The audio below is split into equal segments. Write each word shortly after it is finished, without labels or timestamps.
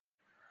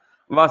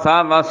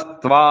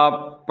वसवस्त्वा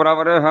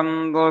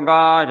प्रवृहन्तु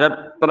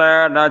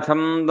गायत्रेण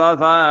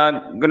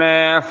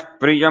छन्दसाग्नेः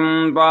प्रियं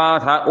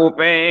पाथ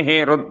उपेहि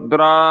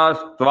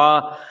रुद्रास्त्वा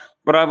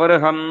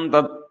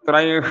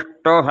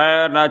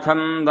प्रवृहन्तत्रैष्टुहेन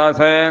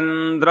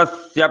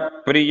छन्दसेन्द्रस्य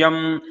प्रियं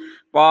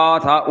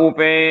पाथ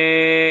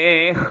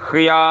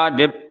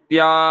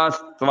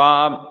उपेह्यादित्यास्त्वा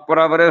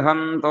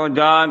प्रवृहन्तु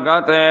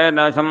जागतेन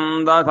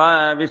छन्दसा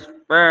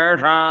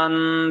विश्वेषां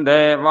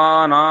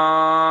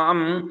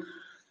देवानाम्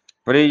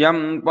प्रियं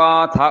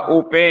पाथ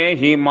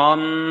उपेहि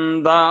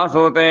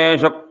मान्दासुते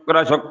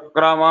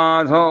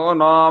शुक्रशुक्रमासो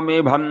नोमि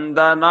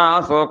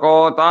भन्दनासु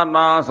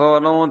कोतनासु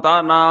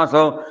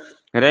नूतनासु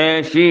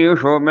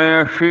रेशीषु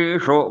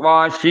मेषीषु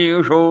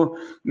वाशीषु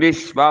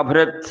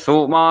विश्वभृत्सु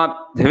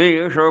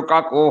माध्वीषु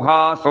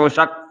ककुहासु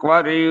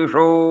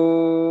शक्वरीषु।